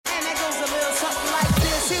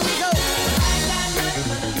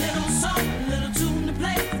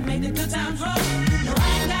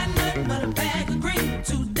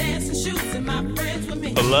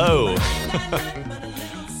Hello.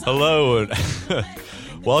 Hello.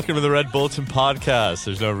 Welcome to the Red Bulletin Podcast.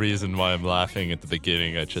 There's no reason why I'm laughing at the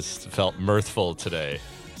beginning. I just felt mirthful today.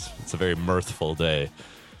 It's a very mirthful day,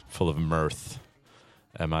 full of mirth.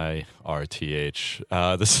 M-I-R-T-H.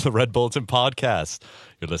 This is the Red Bulletin Podcast.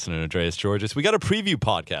 You're listening to Andreas Georges. We got a preview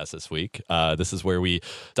podcast this week. This is where we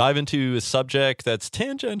dive into a subject that's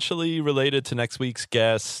tangentially related to next week's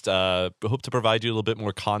guest. Hope to provide you a little bit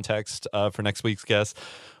more context for next week's guest.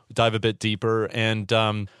 Dive a bit deeper. And,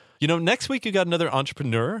 next week you got another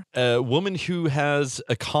entrepreneur, a woman who has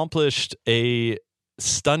accomplished a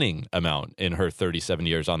stunning amount in her 37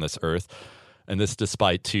 years on this earth. And this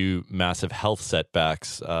despite two massive health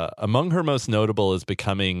setbacks. Among her most notable is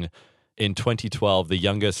becoming, in 2012, the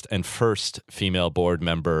youngest and first female board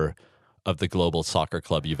member of the global soccer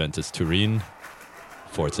club Juventus Turin.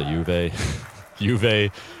 Forza Juve.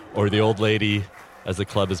 Juve, or the Old Lady, as the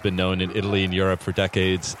club has been known in Italy and Europe for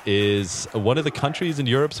decades, is one of the countries in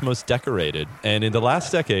Europe's most decorated. And in the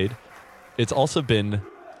last decade, it's also been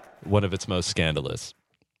one of its most scandalous.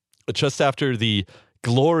 Just after the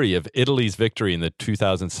glory of Italy's victory in the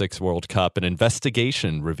 2006 World Cup, an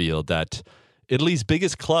investigation revealed that Italy's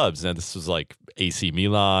biggest clubs, and this was like AC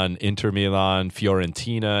Milan, Inter Milan,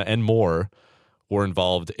 Fiorentina, and more, were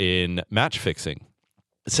involved in match fixing.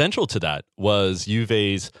 Central to that was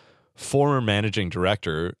Juve's former managing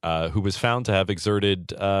director, who was found to have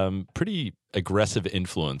exerted pretty aggressive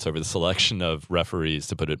influence over the selection of referees,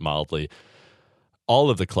 to put it mildly. All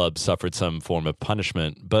of the clubs suffered some form of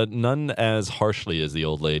punishment, but none as harshly as the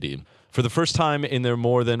Old Lady. For the first time in their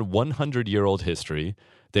more than 100-year-old history,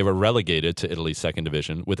 they were relegated to Italy's second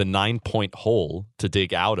division with a 9-point hole to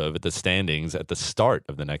dig out of at the standings at the start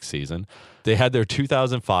of the next season. They had their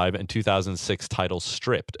 2005 and 2006 titles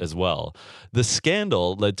stripped as well. The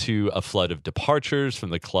scandal led to a flood of departures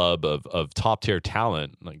from the club of top-tier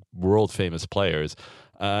talent, like world-famous players,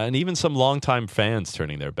 and even some longtime fans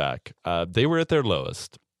turning their back. They were at their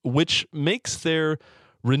lowest, which makes their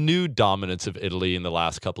renewed dominance of Italy in the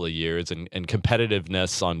last couple of years and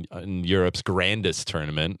competitiveness in Europe's grandest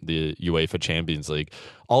tournament, the UEFA Champions League,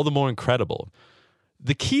 all the more incredible.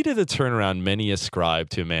 The key to the turnaround many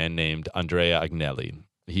ascribe to a man named Andrea Agnelli.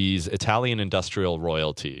 He's Italian industrial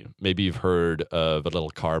royalty. Maybe you've heard of a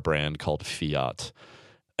little car brand called Fiat.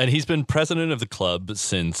 And he's been president of the club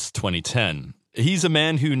since 2010. He's a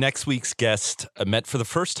man who next week's guest met for the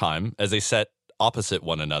first time as they sat opposite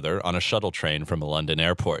one another on a shuttle train from a London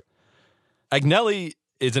airport. Agnelli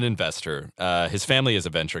is an investor. His family is a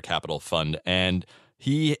venture capital fund, and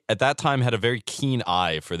he, at that time, had a very keen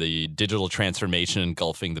eye for the digital transformation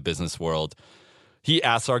engulfing the business world. He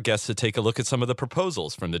asked our guests to take a look at some of the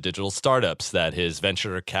proposals from the digital startups that his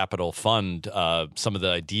venture capital fund, some of the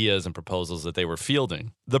ideas and proposals that they were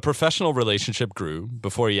fielding. The professional relationship grew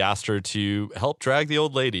before he asked her to help drag the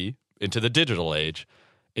Old Lady into the digital age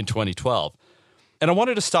in 2012. And I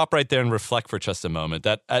wanted to stop right there and reflect for just a moment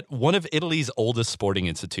that at one of Italy's oldest sporting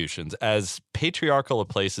institutions, as patriarchal a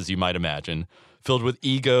place as you might imagine, filled with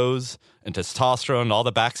egos and testosterone and all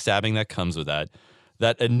the backstabbing that comes with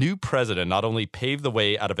that a new president not only paved the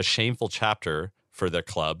way out of a shameful chapter for their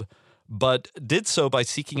club, but did so by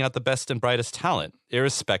seeking out the best and brightest talent,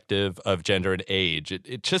 irrespective of gender and age.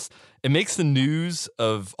 It makes the news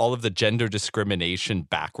of all of the gender discrimination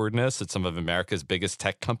backwardness at some of America's biggest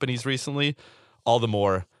tech companies recently all the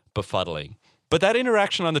more befuddling. But that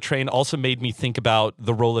interaction on the train also made me think about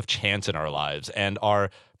the role of chance in our lives and our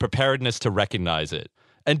preparedness to recognize it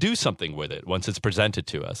and do something with it once it's presented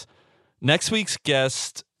to us. Next week's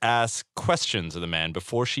guest asked questions of the man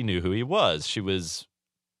before she knew who he was. She was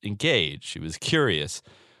engaged. She was curious.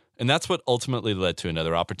 And that's what ultimately led to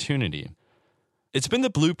another opportunity. It's been the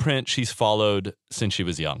blueprint she's followed since she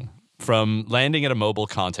was young. From landing at a mobile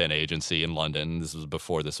content agency in London, this was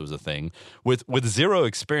before this was a thing, with zero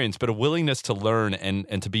experience, but a willingness to learn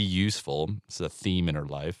and to be useful. It's a theme in her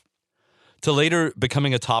life. To later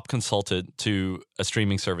becoming a top consultant to a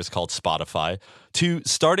streaming service called Spotify, to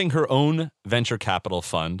starting her own venture capital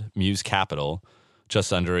fund, Muse Capital,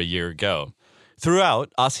 just under a year ago.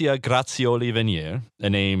 Throughout, Asia Grazioli Venier, a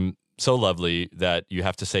name so lovely that you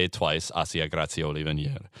have to say it twice, Asia Grazioli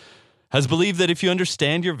Venier, has believed that if you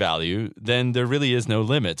understand your value, then there really is no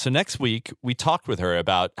limit. So next week, we talked with her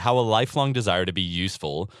about how a lifelong desire to be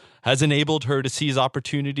useful has enabled her to seize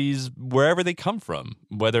opportunities wherever they come from,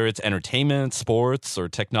 whether it's entertainment, sports, or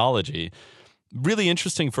technology. Really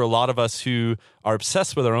interesting for a lot of us who are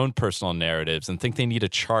obsessed with our own personal narratives and think they need a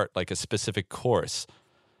chart like a specific course.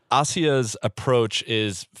 Asia's approach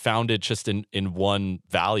is founded just in one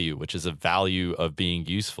value, which is a value of being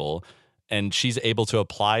useful. And she's able to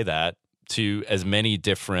apply that to as many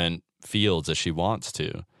different fields as she wants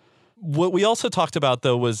to. What we also talked about,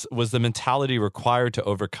 though, was the mentality required to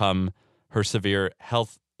overcome her severe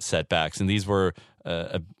health setbacks. And these were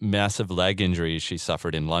a massive leg injury she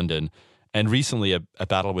suffered in London, and recently a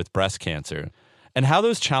battle with breast cancer, and how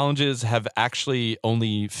those challenges have actually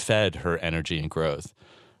only fed her energy and growth.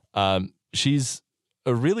 She's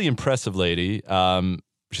a really impressive lady.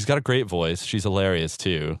 She's got a great voice. She's hilarious,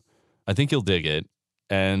 too. I think you'll dig it.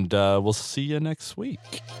 And we'll see you next week.